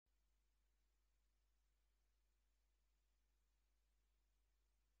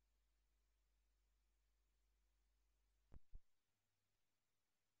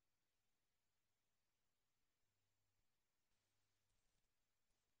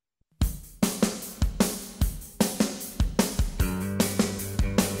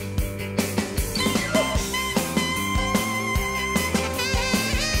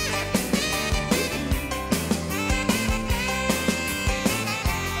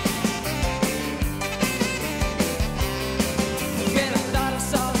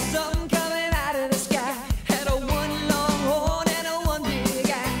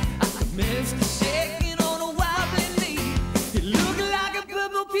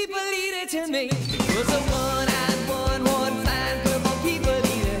people eater to me was a one-eyed, one-horn, fine purple people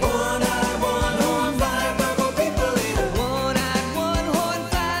eater. One-eyed, one-horn, fine purple people eater. One-eyed, one-horn,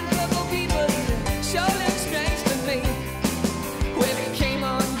 fine purple people eater. Sure looks strange to me. Well, he came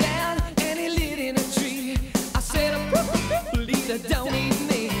on down and he lit in a tree. I said, a purple people eater don't eat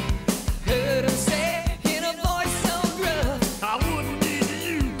me. Heard him say in a voice so gruff, I wouldn't eat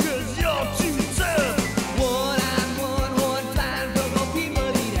you 'cause you're too tough. One-eyed, one-horn, flying purple people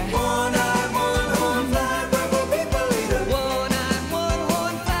eater. One-eyed, one-horn, flying purple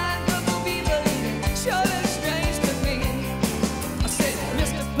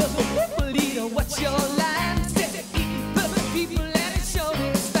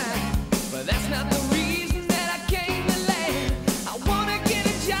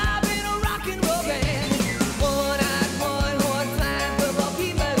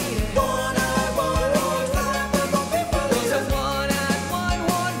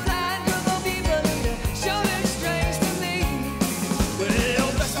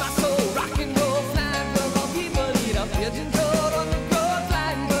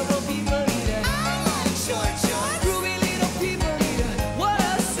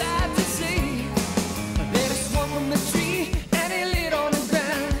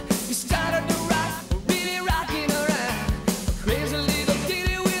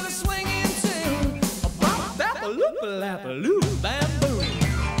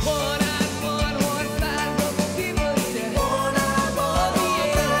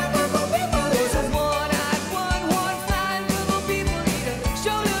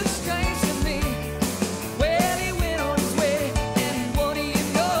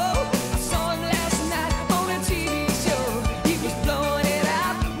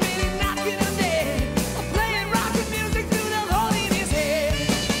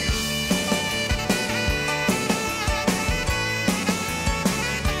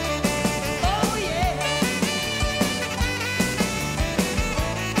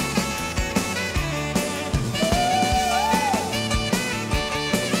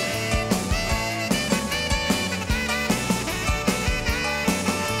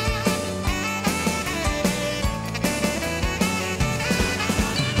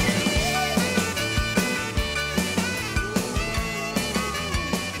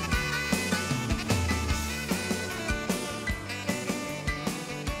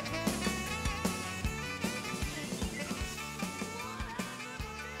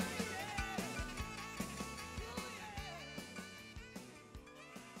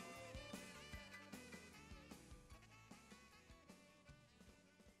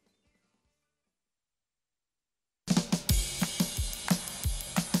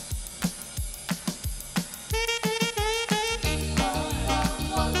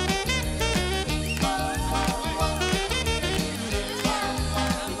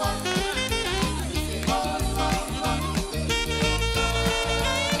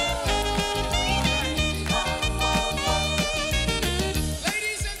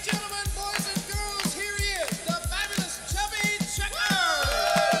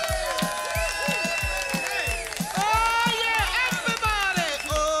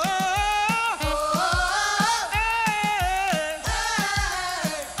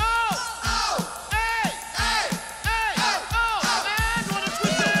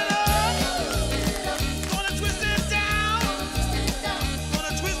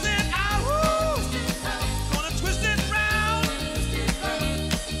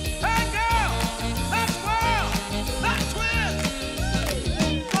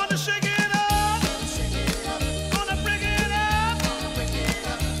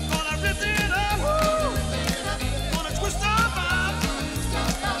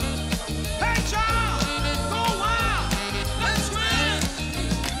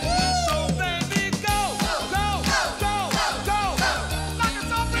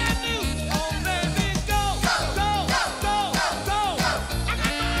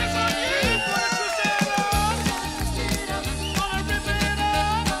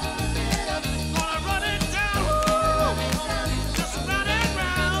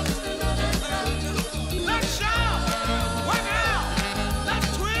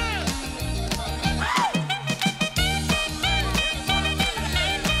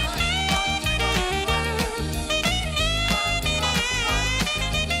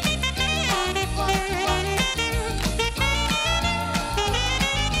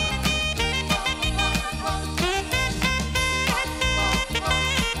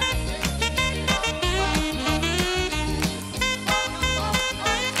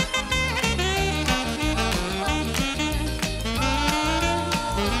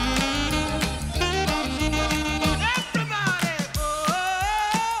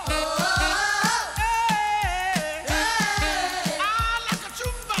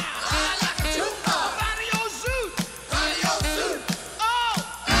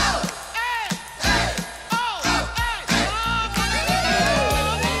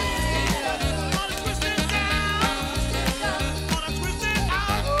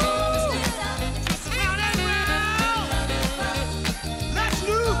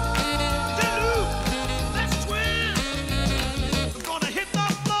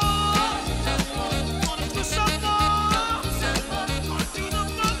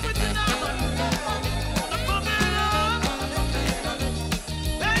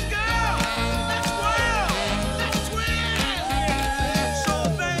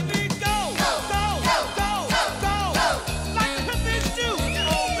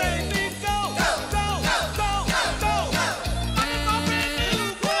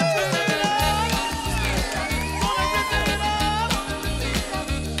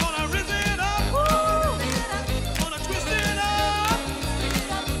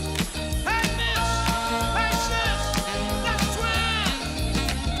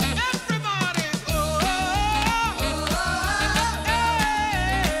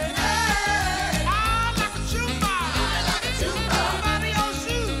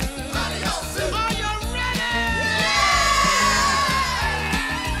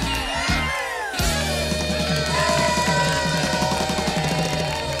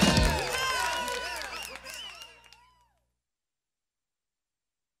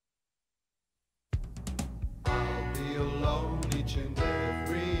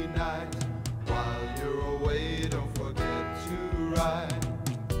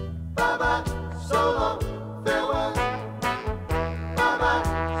Bye-bye, so long, farewell. Bye-bye,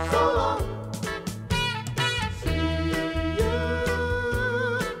 so long. See you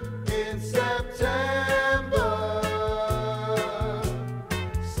in September.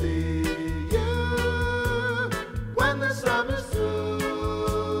 See you when the summer's through.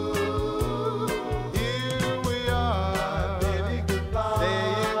 Here we are, Baby, goodbye.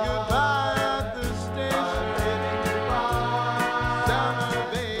 saying goodbye at the station. Baby, goodbye. Summer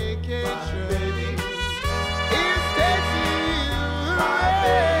vacation Baby, is taking you bye,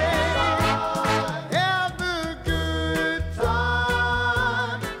 baby, away. goodbye. Have a good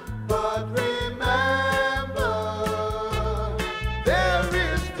Time, but remember, there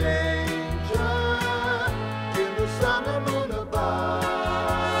is danger in the summer moon above.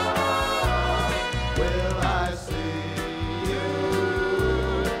 Will I see you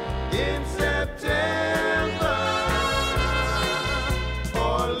in September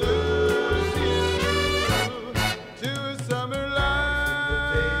or lose you to a summer the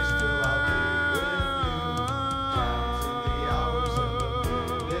days till I'll be with you, counting the hours and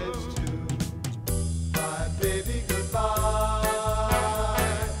the minutes too. Bye, baby, goodbye.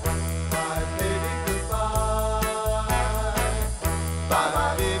 Bye, baby, goodbye. Bye,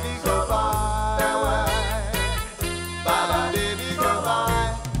 bye, baby, goodbye. Farewell. Bye, bye, baby, goodbye.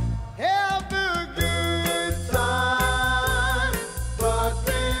 Have a good Time, but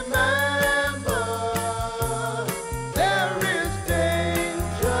remember, there is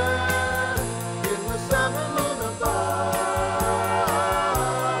danger in the summer moon above.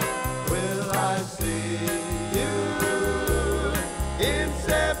 Will I see you in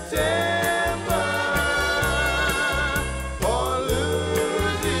September or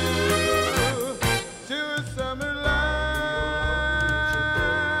lose you to a summer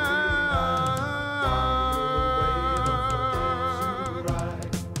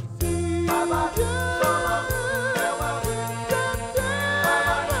Bye-bye, so long, farewell.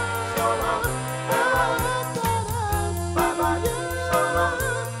 Bye-bye, so long, farewell. Bye-bye, so long, farewell. Bye-bye, so long,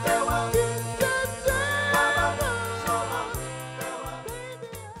 farewell. Bye-bye, so long.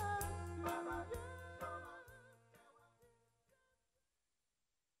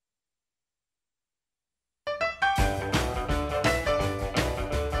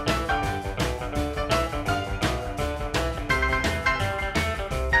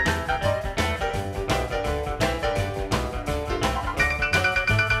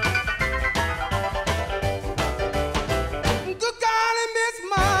 Good golly, Miss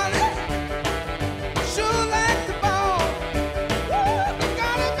Molly, sure like the ball. Good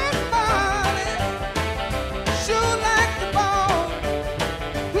golly, Miss Molly, sure like the ball.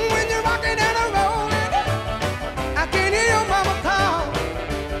 When you're rocking and a rolling, I can hear your mama call.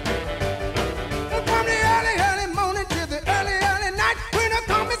 From the early, early morning to the early, early night, when I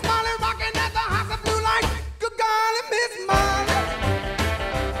call Miss Molly rocking at the house of blue light. Good golly, Miss Molly,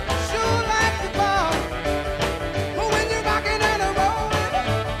 sure like the ball. When you're rocking and a rolling,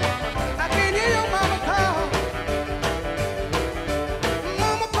 I can hear your mama call.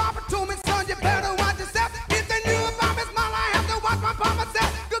 Mama, papa told me, son, you better watch yourself. If they knew about Miss Molly, I have to watch my papa say,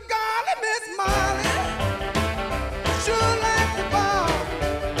 good golly, Miss Molly, sure like the ball.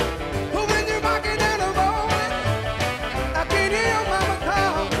 When you're rocking and a rolling, I can hear your mama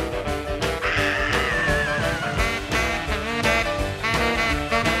call.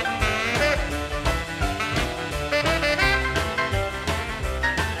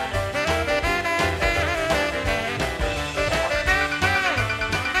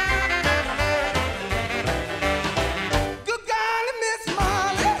 Good golly, Miss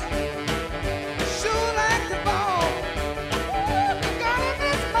Molly, sure like the ball. Good golly,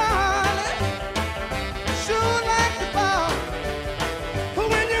 Miss Molly, sure like the ball.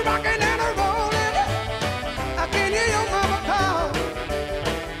 When you're rocking and a rolling, I can hear your mama call.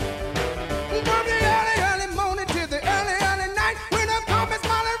 From the early, early morning to the early, early night, when I call Miss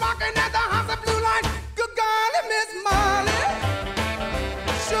Molly rocking at the house of blue light. Good golly, Miss Molly,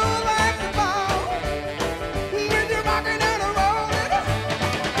 sure like the ball. When you're rocking and a rolling,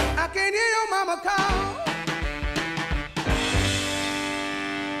 I can hear your mama call.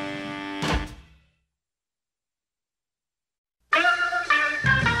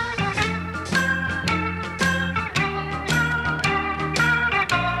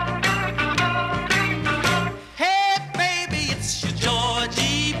 Hey, baby, it's your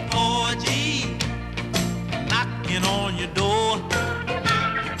Georgie Porgy knocking on your door.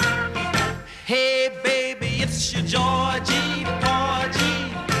 Hey, baby, it's your Georgie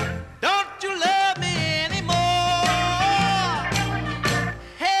Porgy. Don't you love me anymore?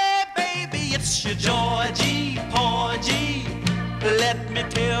 Hey, baby, it's your Georgie Porgy. Let me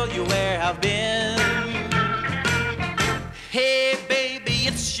tell you where I've been. Hey, baby,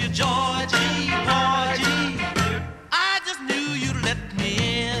 it's your Georgie, Porgy. I just knew you'd let me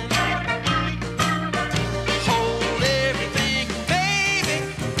in. Hold everything, baby,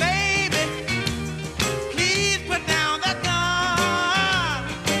 baby. Please put down that gun.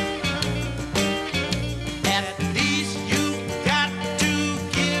 At least you got to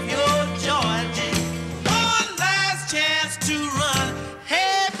give your Georgie one last chance to run.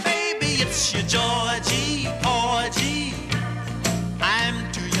 Hey, baby, it's your Georgie, Porgy.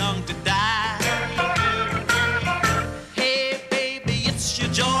 I'm too young to die. Hey, baby, it's your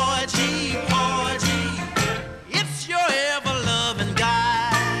Georgie, Porgy. It's your ever-loving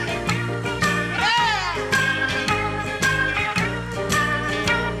guy. Yeah.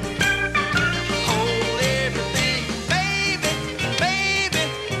 Hold everything, baby, baby.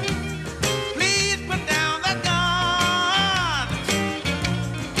 Please put down that gun.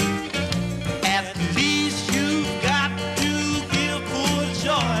 At least you've got to give poor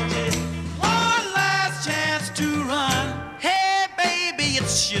Georgie one last chance to run. Hey, baby,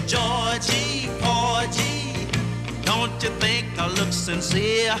 it's your Georgie, Porgy. Don't you think I look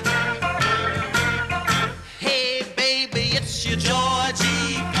sincere? Hey, baby, it's your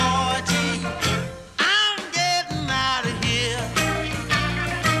Georgie, Porgy. I'm getting out of here.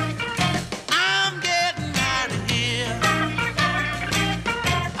 I'm getting out of here.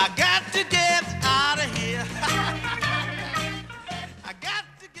 I got to get out of here. I got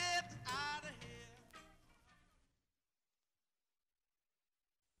to get out of here.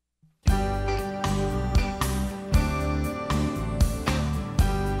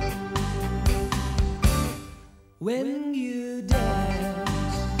 When you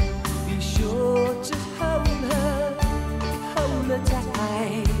dance, be sure to hold her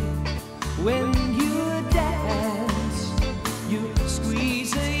tight. When you dance, you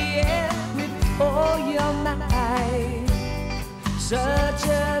squeeze her, yeah, with all your might. Such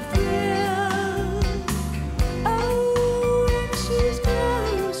a thrill, oh, when she's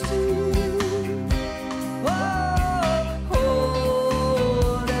close to you. Oh,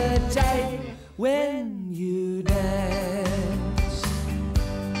 hold her tight when you dance.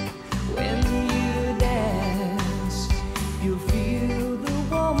 When you dance, you feel the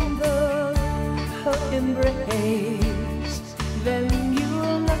warmth of her embrace. Then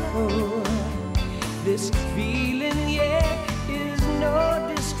you'll know this feeling, yeah, is no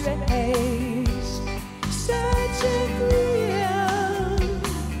disgrace. Such a thrill,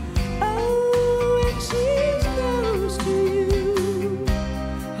 oh, when she's close to you.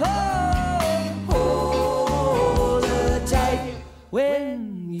 Oh, hold her tight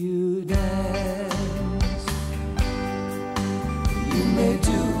when you dance. You may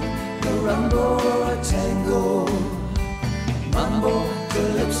do the rumbo or tango, mambo,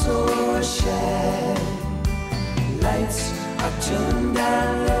 calypso or shag. Lights are turned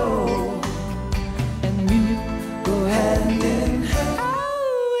down low, and you go hand in hand.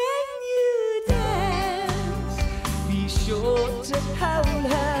 Oh, when you dance, be sure to hold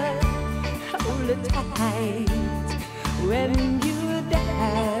her tight. When you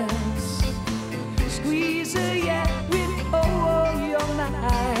dance, squeeze her, yeah, with all your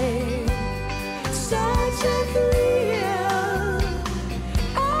might. Such a thrill,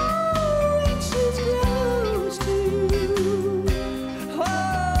 oh, when she's close to you. Oh,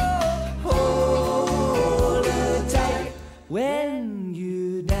 hold her tight when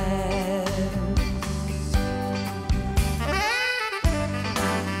you dance.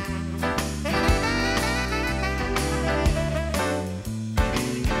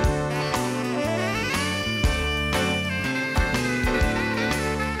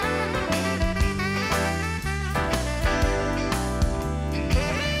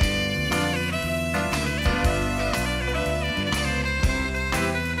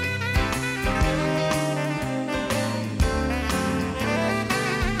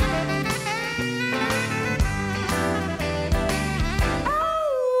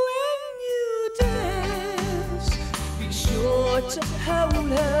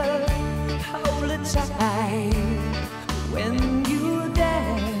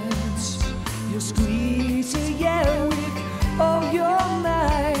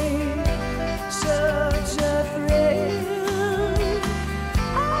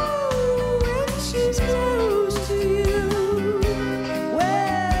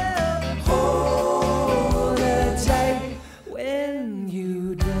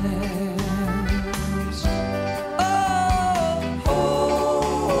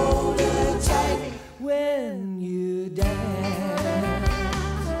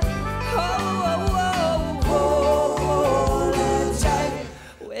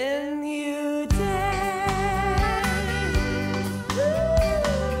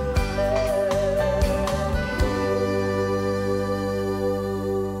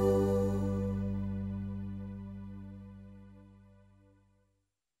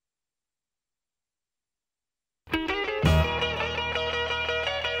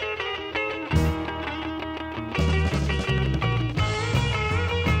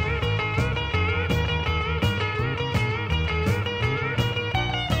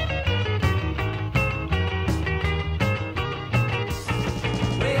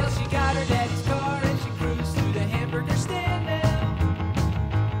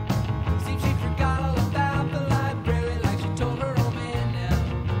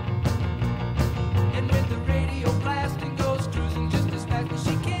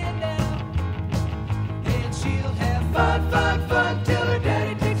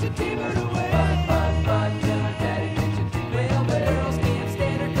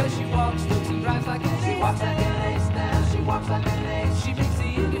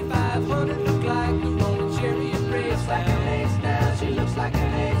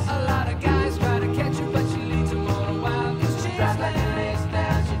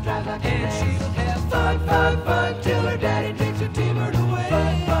 fun, fun, fun, till her daddy takes her T-bird away.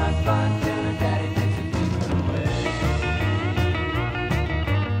 Fun, fun, fun, till her daddy takes her T-bird away.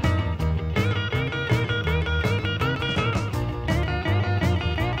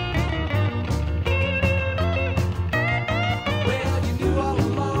 Well, you knew all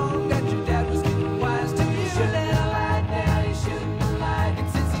along that your dad was getting wise to you. You shouldn't have lied, now you shouldn't have lied. And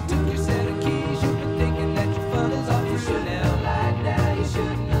since he took your set of keys, you've been thinking that your fun is off. You shouldn't have lied, now you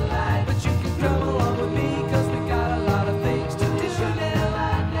shouldn't have lied. But you can come along with me, cause we got a lot of things to do. You shouldn't have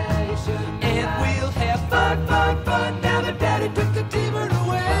lied, now you shouldn't have lied. And we'll have fun, fun, fun, now that daddy took the T-bird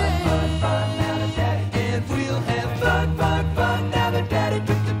away. Fun, fun, fun, now that daddy. And we'll have fun, fun, fun, now that daddy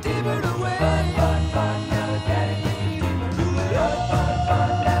took the T-bird away. Fun, fun, fun, now that daddy took the T-bird away. Fun,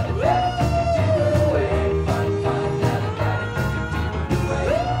 fun, now that daddy took the T-bird away. Fun, fun, now that daddy took the T-bird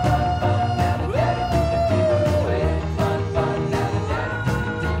away. Fun, fun, now that daddy took the T-bird away. Fun, fun, now that daddy took the T-bird away. Fun, fun, now that daddy took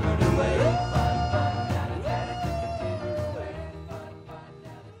the T-bird away. Fun, fun, now that daddy took the T-bird away.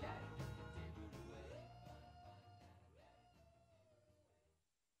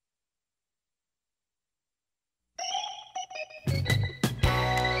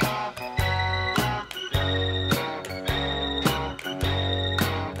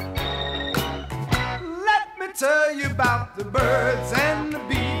 Let me tell you about the birds and the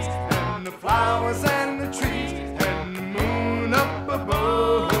bees and the flowers and the trees and the moon up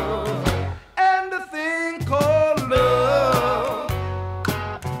above and the thing called love.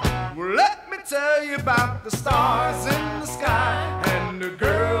 Well, let me tell you about the stars in the sky and the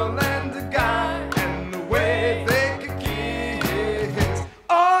girl and the guy and the way they could kiss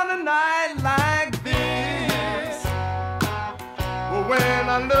on a night like this. Well, when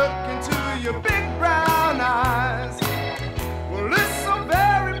I look into your big brown eyes, well, it's so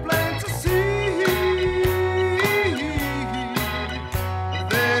very plain to see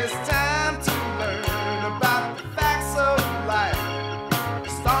that it's time to learn about the facts of life,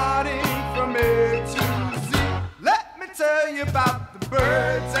 starting from A to Z. Let me tell you about the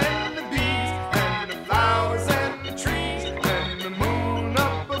birds and the bees and the flowers and the trees and the moon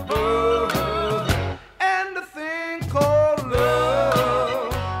up above and the thing called love.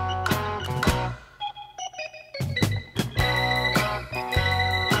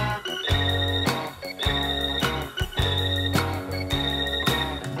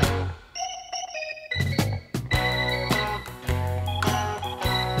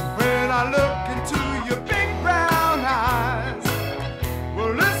 When I look into your big brown eyes,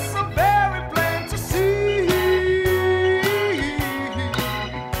 well, it's so very plain to see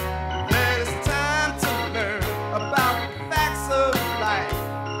that it's time to learn about the facts of life,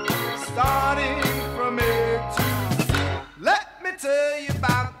 starting from A to Z. Let me tell you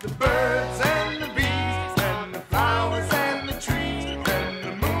about the birds and the bees and the flowers and the trees and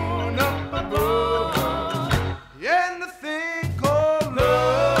the moon up above and the thing called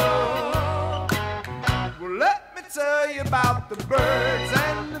love. Well, let me tell you about the birds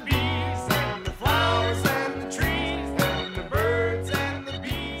and the bees and the flowers and the trees and the birds and the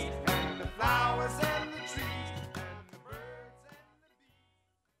bees and the flowers and the trees and the birds and the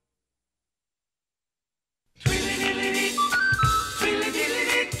bees. Tweedledee,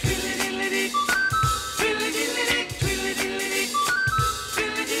 tweedledee, tweedledee, tweedledee, tweedledee,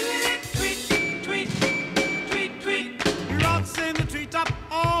 tweedledee, tweet, tweet, tweet, tweet. He rocks in the treetop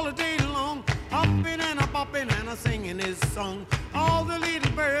all the day long, hopping and a bopping and a singing his song. All the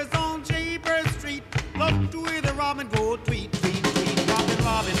little birds on Jaybird Street love to hear the robin go tweet, tweet, tweet. Rockin'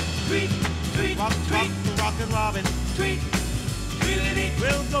 Robin, Tweet, tweet, rock, rock, tweet, rockin' Robin. tweet, tweedledee,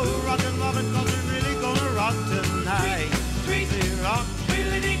 We'll go rockin' Robin 'cause we're really gonna rock tonight. tweet, Say rock.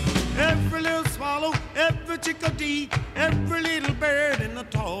 tweedledee. Every little swallow, every chickadee, every little bird in the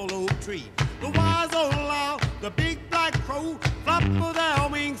tall oak tree. The wise old owl, the big black crow, flop of their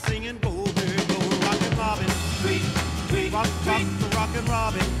wings singing go, bird, go, rockin' Robin. Tweet, tweet, Rock, rock, tweet, the rockin'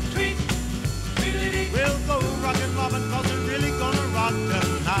 Robin. tweet, tweedledee, We'll go rockin' Robin 'cause we're really gonna rock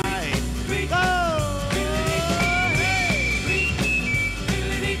tonight. tweet, Go! tweedledee, tweet,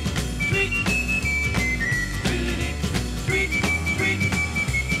 tweedledee, tweet, tweedledee, tweet, tweet,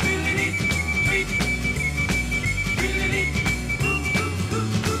 tweedledee, tweet, tweedledee, tweet,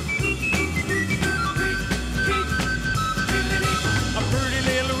 tweet, tweedledee. A pretty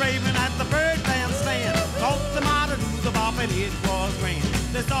little raven at the bird bandstand taught them how to do the bop and it was grand.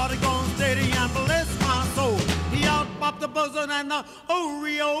 They started going steady and bless my soul. He out-bopped the buzzard and the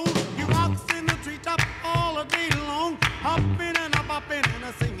Oreo. He rocks in the treetop all the day long, hopping and a bopping and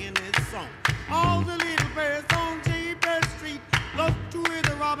a singing his song. All the little birds on Jaybird Street love to hear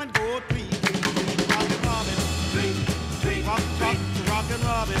the robin go tweet, tweet, tweet. Rockin' Robin, Tweet, tweet, rock, rock, tweet, rockin'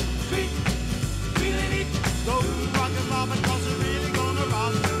 Robin. tweet, tweedledee,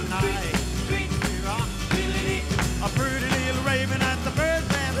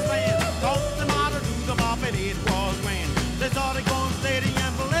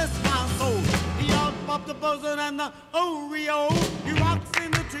 and the Oreo. He rocks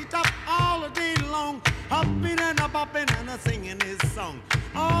in the treetop all the day long, hopping and a bopping and a singing his song.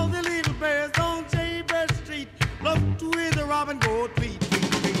 All the little birds on Jaybird Street love to hear the robin go tweet,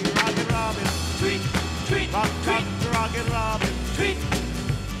 tweet, tweet. Rockin' Robin, tweet, tweet, rock, rock, rockin' Robin, tweet,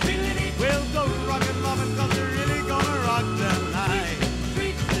 tweet. We'll go rockin' Robin 'cause we're really gonna rock tonight.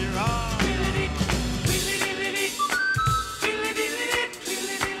 Tweet, tweet, rock.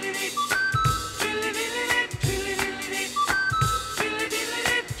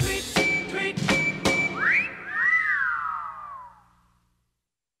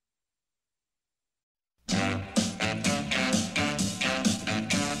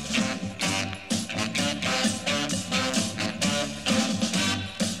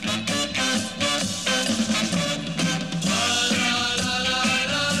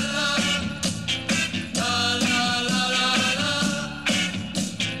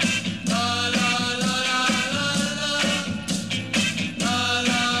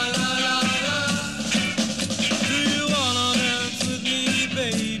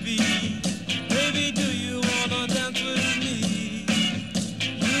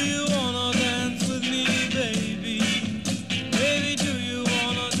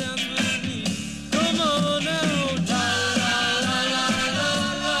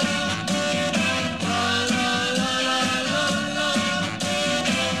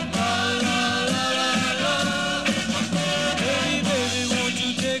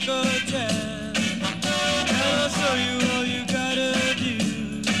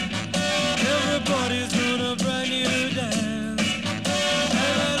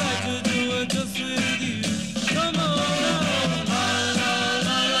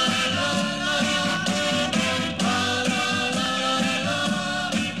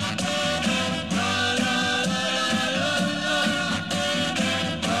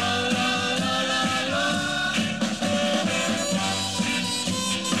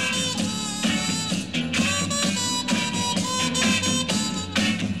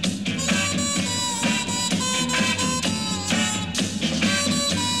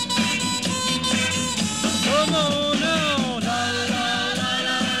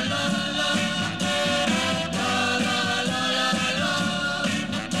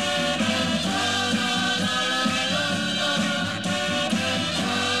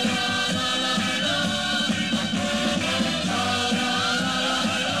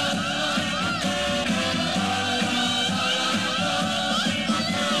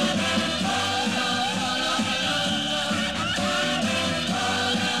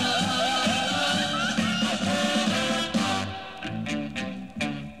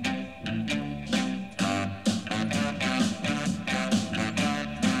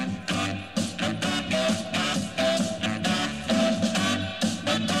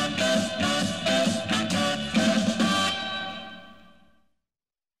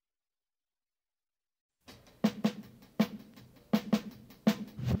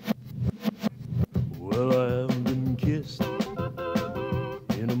 Well, I haven't been kissed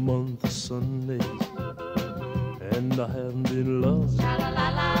in a month of Sundays, and I haven't been loved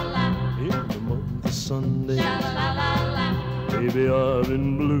in a month of Sundays. Baby, I've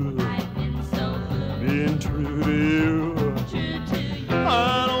been blue, being true to you.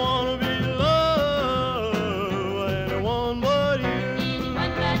 I don't wanna be loved by anyone but you.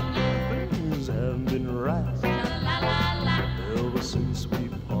 Things haven't been right ever since we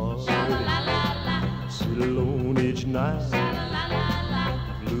parted. Sit alone each night,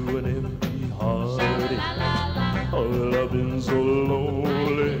 blue and empty-hearted. Oh, well, I've been so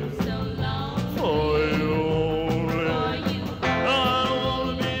lonely for you only. I don't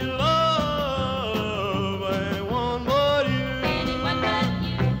wanna be loved by anyone but you.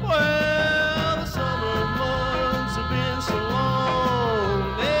 Well, the summer months have been so long,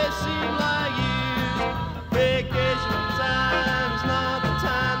 they seem like years. Vacation time is not the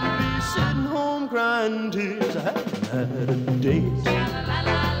time to be sitting home crying tears. I haven't had a date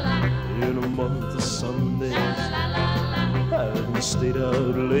in a month of Sundays. I haven't stayed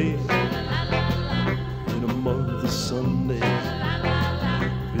out late in a month of Sundays.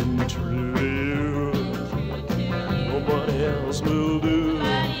 Been true to you, nobody else will do. I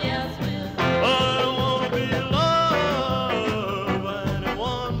don't wanna be loved by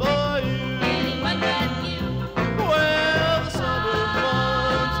anyone but you. Well, the summer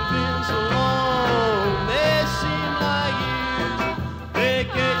months have been so long, they seem like years.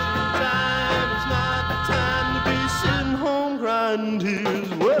 Vacation time is not the time to be sitting home crying tears.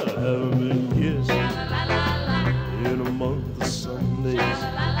 Well, I haven't been kissed in a month of Sundays,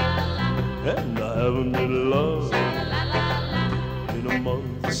 and I haven't been loved in a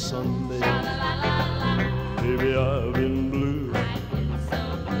month of Sundays. Baby, I've been blue,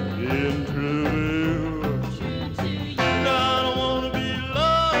 been true.